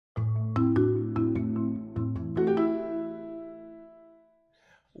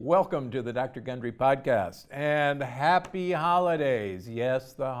Welcome to the Dr. Gundry Podcast and happy holidays.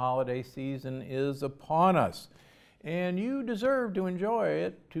 Yes, the holiday season is upon us and you deserve to enjoy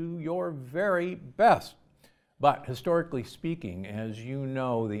it to your very best. But historically speaking, as you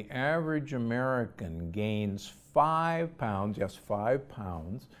know, the average American gains 5 pounds, yes, 5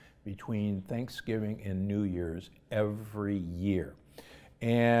 pounds between Thanksgiving and New Year's every year.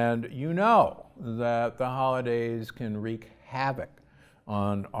 And you know that the holidays can wreak havoc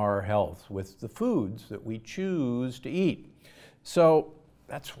on our health with the foods that we choose to eat. So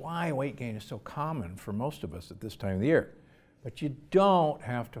that's why weight gain is so common for most of us at this time of the year. But you don't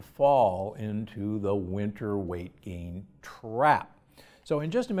have to fall into the winter weight gain trap. So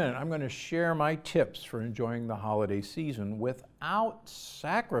in just a minute, I'm going to share my tips for enjoying the holiday season without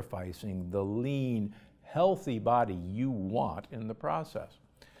sacrificing the lean, healthy body you want in the process.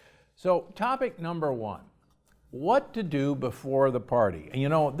 So topic number one. What to do before the party. And you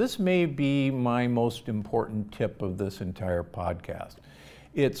know, this may be my most important tip of this entire podcast.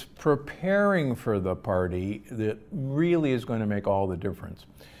 It's preparing for the party that really is going to make all the difference.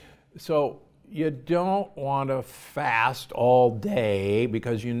 So you don't want to fast all day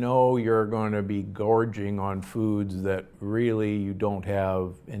because you know you're going to be gorging on foods that really you don't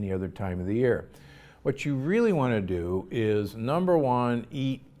have any other time of the year. What you really want to do is, number one,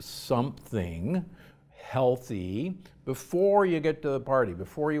 eat something healthy before you get to the party,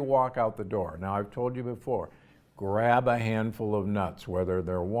 before you walk out the door. Now, I've told you before, grab a handful of nuts, whether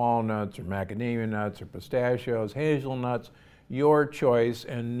they're walnuts or macadamia nuts or pistachios, hazelnuts, your choice,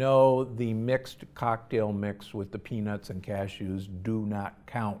 and know the mixed cocktail mix with the peanuts and cashews do not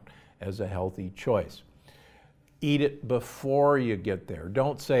count as a healthy choice. Eat it before you get there.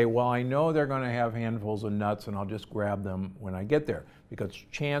 Don't say, well, I know they're going to have handfuls of nuts and I'll just grab them when I get there, because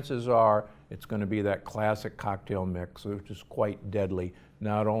chances are it's going to be that classic cocktail mix, which is quite deadly,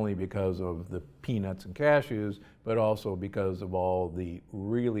 not only because of the peanuts and cashews, but also because of all the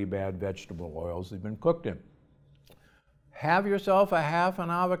really bad vegetable oils they've been cooked in. Have yourself a half an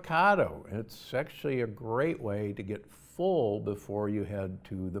avocado. It's actually a great way to get full before you head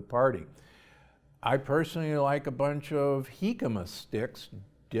to the party. I personally like a bunch of jicama sticks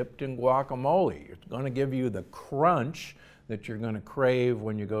dipped in guacamole. It's going to give you the crunch that you're going to crave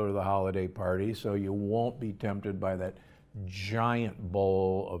when you go to the holiday party, so you won't be tempted by that giant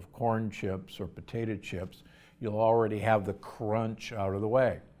bowl of corn chips or potato chips. You'll already have the crunch out of the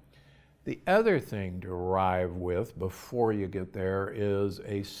way. The other thing to arrive with before you get there is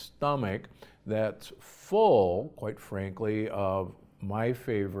a stomach that's full, quite frankly, of my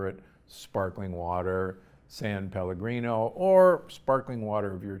favorite sparkling water, San Pellegrino, or sparkling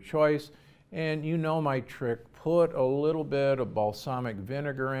water of your choice. And you know my trick, put a little bit of balsamic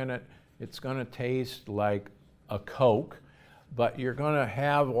vinegar in it. It's going to taste like a Coke, but you're going to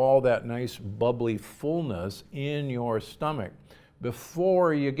have all that nice bubbly fullness in your stomach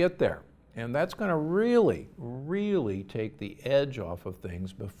before you get there. And that's going to really, really take the edge off of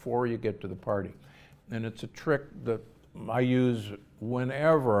things before you get to the party. And it's a trick that I use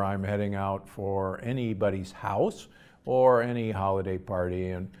whenever I'm heading out for anybody's house or any holiday party,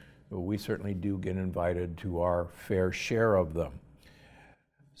 and we certainly do get invited to our fair share of them.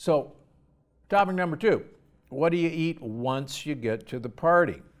 So, topic number two, what do you eat once you get to the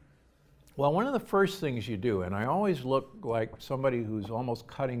party? Well, one of the first things you do, and I always look like somebody who's almost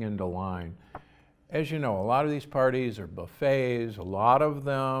cutting into line. As you know, a lot of these parties are buffets, a lot of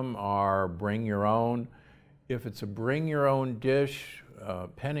them are bring your own. If it's a bring your own dish,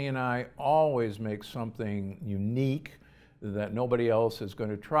 Penny and I always make something unique that nobody else is going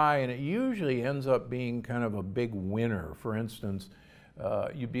to try, and it usually ends up being kind of a big winner. For instance,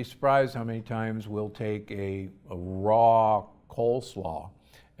 you'd be surprised how many times we'll take a raw coleslaw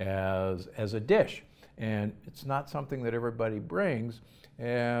as a dish, and it's not something that everybody brings,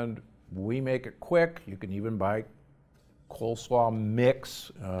 and we make it quick. You can even buy coleslaw mix,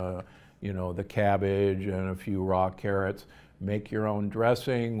 you know, the cabbage and a few raw carrots. Make your own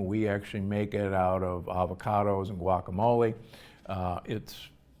dressing. We actually make it out of avocados and guacamole. It's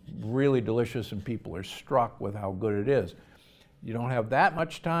really delicious and people are struck with how good it is. You don't have that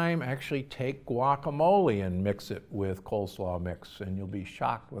much time, actually take guacamole and mix it with coleslaw mix and you'll be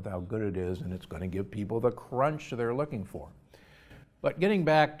shocked with how good it is, and it's going to give people the crunch they're looking for. But getting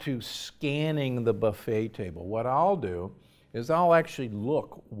back to scanning the buffet table, what I'll do is I'll actually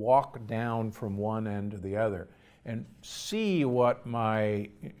walk down from one end to the other and see what my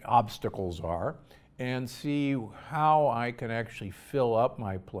obstacles are and see how I can actually fill up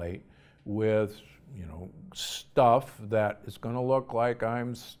my plate with, you know, stuff that is going to look like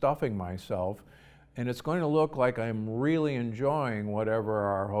I'm stuffing myself and it's going to look like I'm really enjoying whatever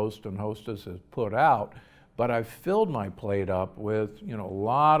our host and hostess has put out, but I've filled my plate up with, a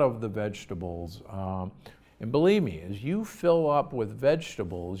lot of the vegetables. And believe me, as you fill up with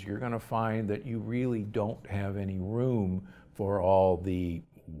vegetables, you're going to find that you really don't have any room for all the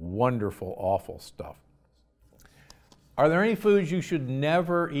wonderful, awful stuff. Are there any foods you should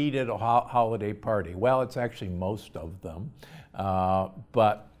never eat at a holiday party? Well, it's actually most of them.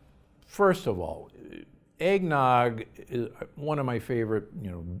 But first of all, eggnog is one of my favorite,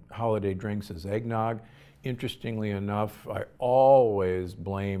 holiday drinks is eggnog. Interestingly enough, I always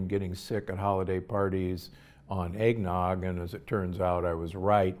blame getting sick at holiday parties on eggnog, and as it turns out, I was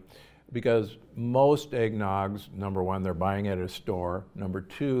right. Because most eggnogs, number one, they're buying it at a store. Number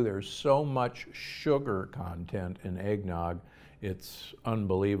two, there's so much sugar content in eggnog, it's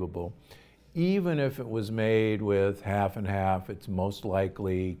unbelievable. Even if it was made with half and half, it's most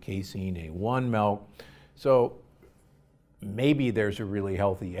likely casein A1 milk. So maybe there's a really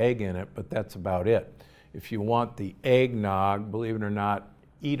healthy egg in it, but that's about it. If you want the eggnog, believe it or not,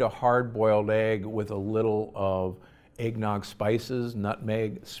 eat a hard-boiled egg with a little of eggnog spices,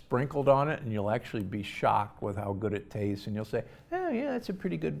 nutmeg sprinkled on it, and you'll actually be shocked with how good it tastes, and you'll say, oh yeah, that's a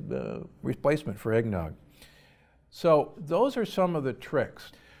pretty good replacement for eggnog. So those are some of the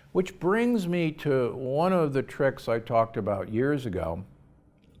tricks, which brings me to one of the tricks I talked about years ago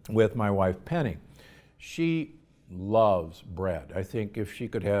with my wife Penny. She loves bread. I think if she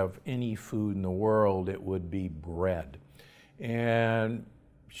could have any food in the world, it would be bread. And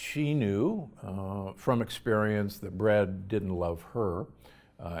she knew from experience that bread didn't love her.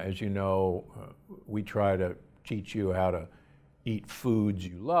 As you know, we try to teach you how to eat foods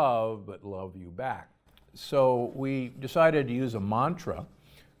you love, but love you back. So we decided to use a mantra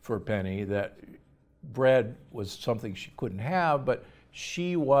for Penny that bread was something she couldn't have, but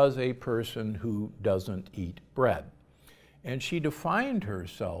she was a person who doesn't eat bread. And she defined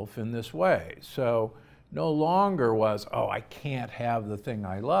herself in this way. So no longer was, oh, I can't have the thing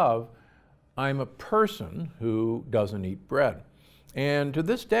I love. I'm a person who doesn't eat bread. And to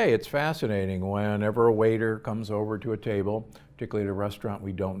this day, it's fascinating whenever a waiter comes over to a table, particularly at a restaurant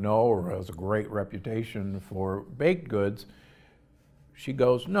we don't know or has a great reputation for baked goods, she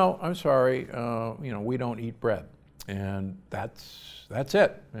goes, no, I'm sorry, we don't eat bread. And that's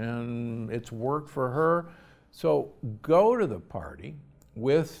it. And it's worked for her. So go to the party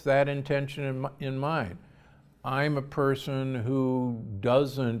with that intention in mind. I'm a person who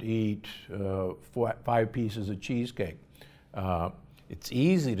doesn't eat 5 pieces of cheesecake. It's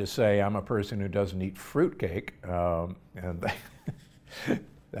easy to say I'm a person who doesn't eat fruitcake, and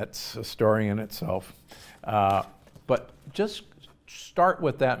that's a story in itself. But just start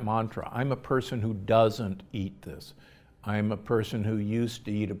with that mantra. I'm a person who doesn't eat this. I'm a person who used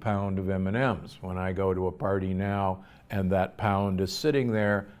to eat a pound of M&Ms. When I go to a party now and that pound is sitting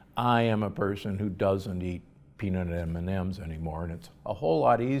there, I am a person who doesn't eat peanut M&Ms anymore, and it's a whole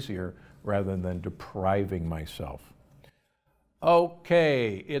lot easier rather than depriving myself.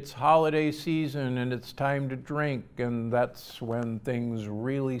 Okay, it's holiday season and it's time to drink, and that's when things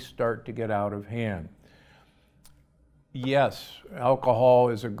really start to get out of hand. Yes, alcohol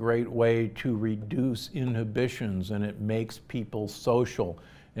is a great way to reduce inhibitions, and it makes people social.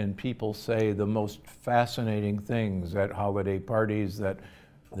 And people say the most fascinating things at holiday parties that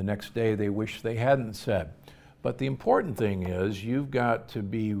the next day they wish they hadn't said. But the important thing is you've got to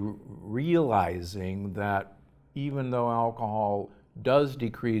be realizing that even though alcohol does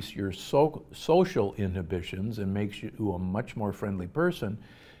decrease your social inhibitions and makes you a much more friendly person,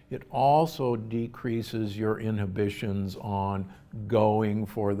 it also decreases your inhibitions on going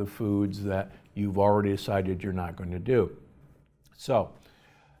for the foods that you've already decided you're not going to do. So,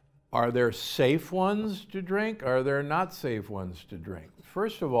 are there safe ones to drink? Are there not safe ones to drink?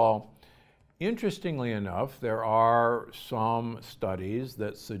 First of all, interestingly enough, there are some studies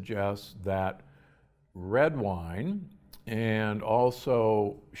that suggest that red wine and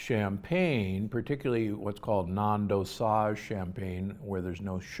also champagne, particularly what's called non-dosage champagne, where there's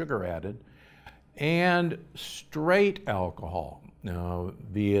no sugar added, and straight alcohol,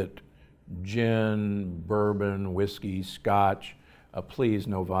 be it gin, bourbon, whiskey, scotch, please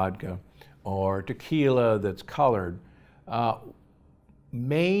no vodka, or tequila that's colored,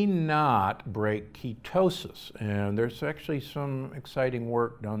 may not break ketosis. And there's actually some exciting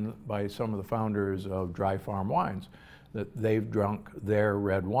work done by some of the founders of Dry Farm Wines that they've drunk their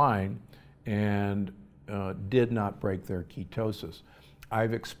red wine and did not break their ketosis.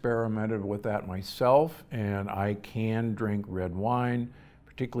 I've experimented with that myself, and I can drink red wine,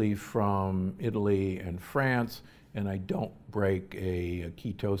 particularly from Italy and France, and I don't break a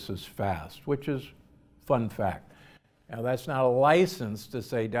ketosis fast, which is fun fact. Now, that's not a license to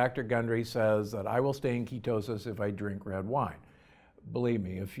say Dr. Gundry says that I will stay in ketosis if I drink red wine. Believe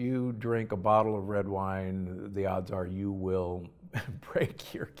me, if you drink a bottle of red wine, the odds are you will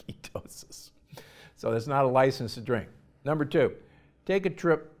break your ketosis. So that's not a license to drink. Number two, take a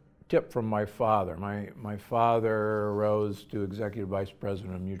tip from my father. My father rose to executive vice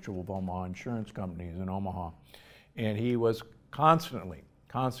president of Mutual of Omaha Insurance Companies in Omaha. And he was constantly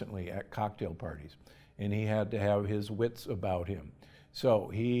at cocktail parties. And he had to have his wits about him. So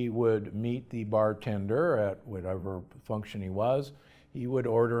he would meet the bartender at whatever function he was. He would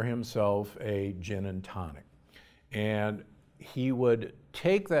order himself a gin and tonic. And he would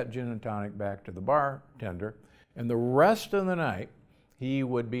take that gin and tonic back to the bartender, and the rest of the night, he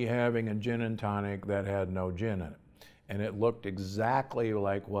would be having a gin and tonic that had no gin in it. And it looked exactly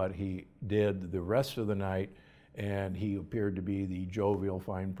like what he did the rest of the night, and he appeared to be the jovial,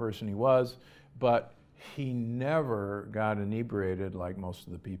 fine person he was, but he never got inebriated like most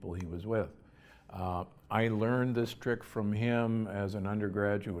of the people he was with. I learned this trick from him as an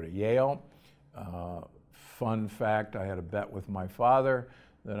undergraduate at Yale. Fun fact, I had a bet with my father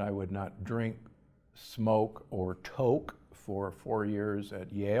that I would not drink, smoke, or toke for 4 years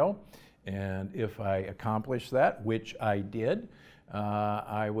at Yale. And if I accomplished that, which I did,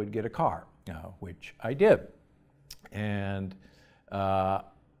 I would get a car, which I did. And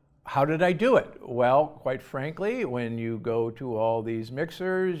how did I do it? Well, quite frankly, when you go to all these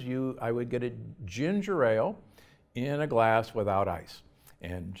mixers, I would get a ginger ale in a glass without ice.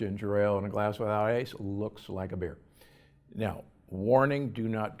 And ginger ale in a glass without ice looks like a beer. Now, warning, do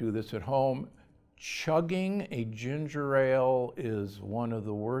not do this at home. Chugging a ginger ale is one of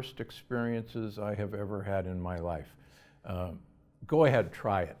the worst experiences I have ever had in my life. Go ahead,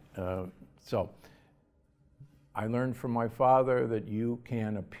 try it. So I learned from my father that you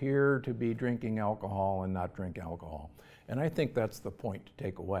can appear to be drinking alcohol and not drink alcohol. And I think that's the point to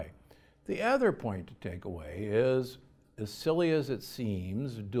take away. The other point to take away is, as silly as it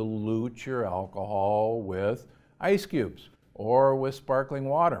seems, dilute your alcohol with ice cubes or with sparkling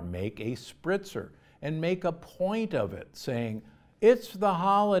water. Make a spritzer and make a point of it, saying, it's the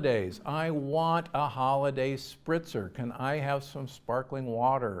holidays. I want a holiday spritzer. Can I have some sparkling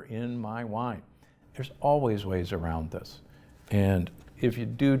water in my wine? There's always ways around this. And if you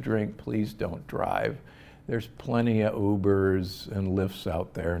do drink, please don't drive. There's plenty of Ubers and Lyfts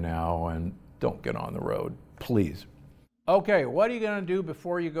out there now, and don't get on the road, please. Okay, what are you going to do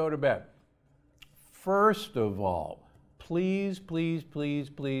before you go to bed? First of all, please, please, please,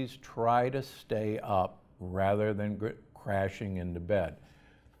 please try to stay up rather than crashing into bed.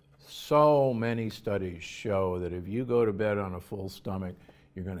 So many studies show that if you go to bed on a full stomach,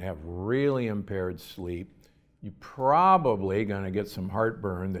 you're going to have really impaired sleep. You're probably going to get some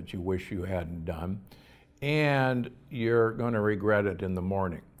heartburn that you wish you hadn't done, and you're going to regret it in the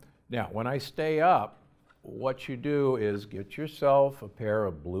morning. Now, when I stay up, what you do is get yourself a pair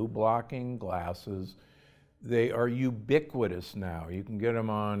of blue blocking glasses. They are ubiquitous now. You can get them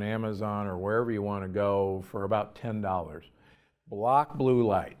on Amazon or wherever you want to go for about $10. Block blue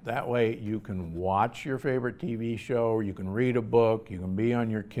light. That way you can watch your favorite TV show, you can read a book, you can be on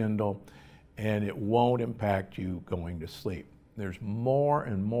your Kindle, and it won't impact you going to sleep. There's more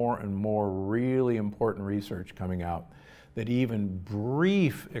and more and more really important research coming out that even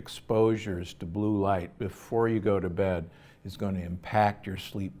brief exposures to blue light before you go to bed is going to impact your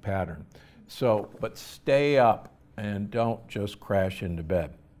sleep pattern. So, but stay up and don't just crash into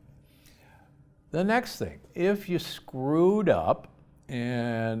bed. The next thing, if you screwed up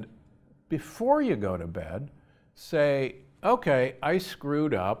and before you go to bed, say, okay, I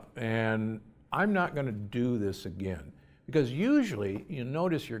screwed up and I'm not going to do this again. Because usually you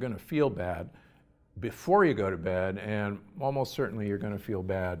notice you're going to feel bad before you go to bed, and almost certainly you're going to feel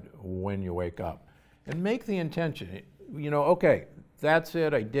bad when you wake up. And make the intention, okay, that's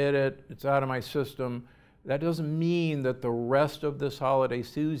it, I did it, it's out of my system. That doesn't mean that the rest of this holiday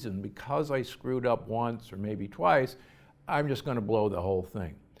season, because I screwed up once or maybe twice, I'm just going to blow the whole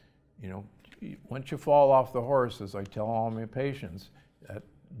thing. Once you fall off the horse, as I tell all my patients,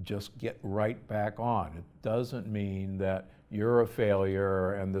 just get right back on. It doesn't mean that you're a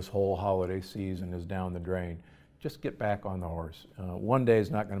failure and this whole holiday season is down the drain. Just get back on the horse. One day is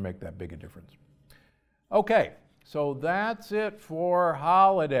not going to make that big a difference. Okay, so that's it for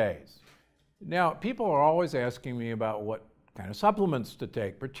holidays. Now, people are always asking me about what kind of supplements to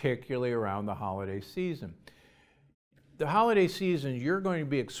take, particularly around the holiday season. The holiday season, you're going to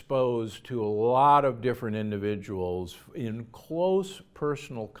be exposed to a lot of different individuals in close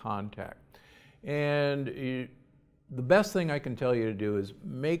personal contact. And the best thing I can tell you to do is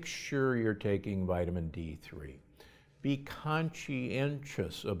make sure you're taking vitamin D3. Be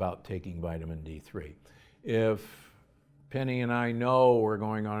conscientious about taking vitamin D3. If Penny and I know we're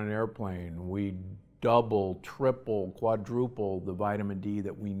going on an airplane, we double, triple, quadruple the vitamin D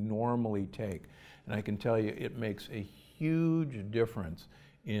that we normally take. And I can tell you it makes a huge difference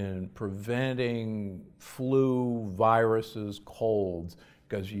in preventing flu, viruses, colds,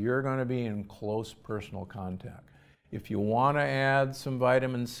 because you're going to be in close personal contact. If you want to add some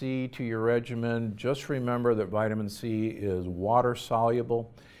vitamin C to your regimen, just remember that vitamin C is water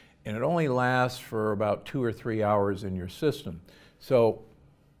soluble and it only lasts for about 2 or 3 hours in your system. So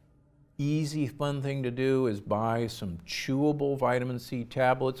easy, fun thing to do is buy some chewable vitamin C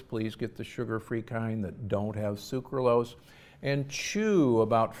tablets. Please get the sugar-free kind that don't have sucralose. And chew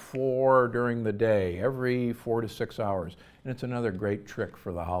about 4 during the day, every 4 to 6 hours. And it's another great trick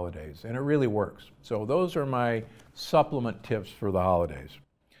for the holidays, and it really works. So those are my supplement tips for the holidays.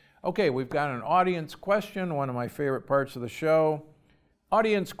 Okay, we've got an audience question, one of my favorite parts of the show.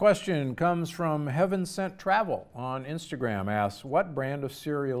 Audience question comes from Heaven Sent Travel on Instagram, asks, what brand of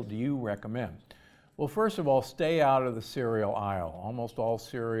cereal do you recommend? Well, first of all, stay out of the cereal aisle. Almost all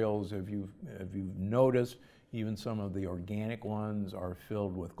cereals, if you've noticed, even some of the organic ones are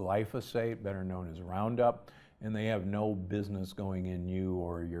filled with glyphosate, better known as Roundup, and they have no business going in you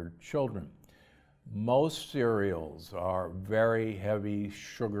or your children. Most cereals are very heavy,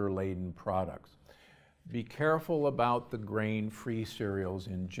 sugar-laden products. Be careful about the grain-free cereals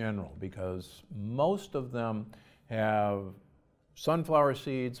in general, because most of them have sunflower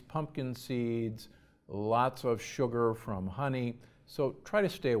seeds, pumpkin seeds, lots of sugar from honey, so try to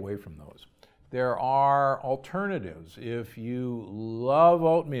stay away from those. There are alternatives. If you love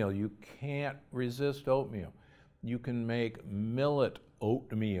oatmeal, you can't resist oatmeal. You can make millet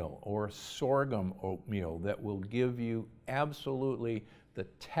oatmeal or sorghum oatmeal that will give you absolutely the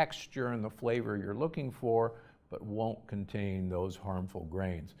texture and the flavor you're looking for, but won't contain those harmful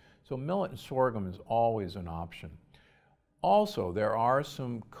grains. So millet and sorghum is always an option. Also, there are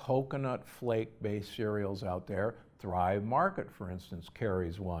some coconut flake-based cereals out there. Thrive Market, for instance,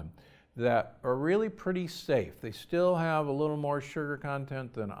 carries one that are really pretty safe. They still have a little more sugar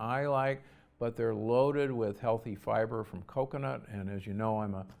content than I like, but they're loaded with healthy fiber from coconut, and as you know,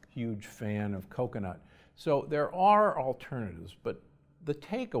 I'm a huge fan of coconut. So there are alternatives, but the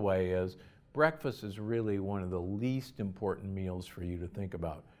takeaway is breakfast is really one of the least important meals for you to think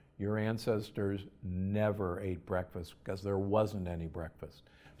about. Your ancestors never ate breakfast because there wasn't any breakfast.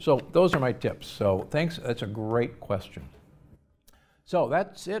 So those are my tips. So thanks, that's a great question. So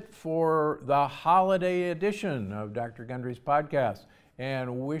that's it for the holiday edition of Dr. Gundry's podcast,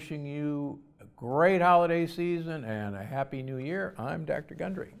 and wishing you a great holiday season and a happy new year. I'm Dr.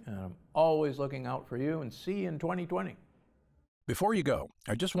 Gundry, and I'm always looking out for you, and see you in 2020. Before you go,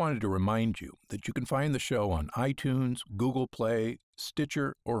 I just wanted to remind you that you can find the show on iTunes, Google Play,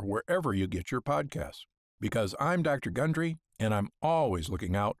 Stitcher, or wherever you get your podcasts. Because I'm Dr. Gundry, and I'm always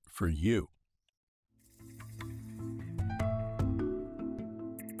looking out for you.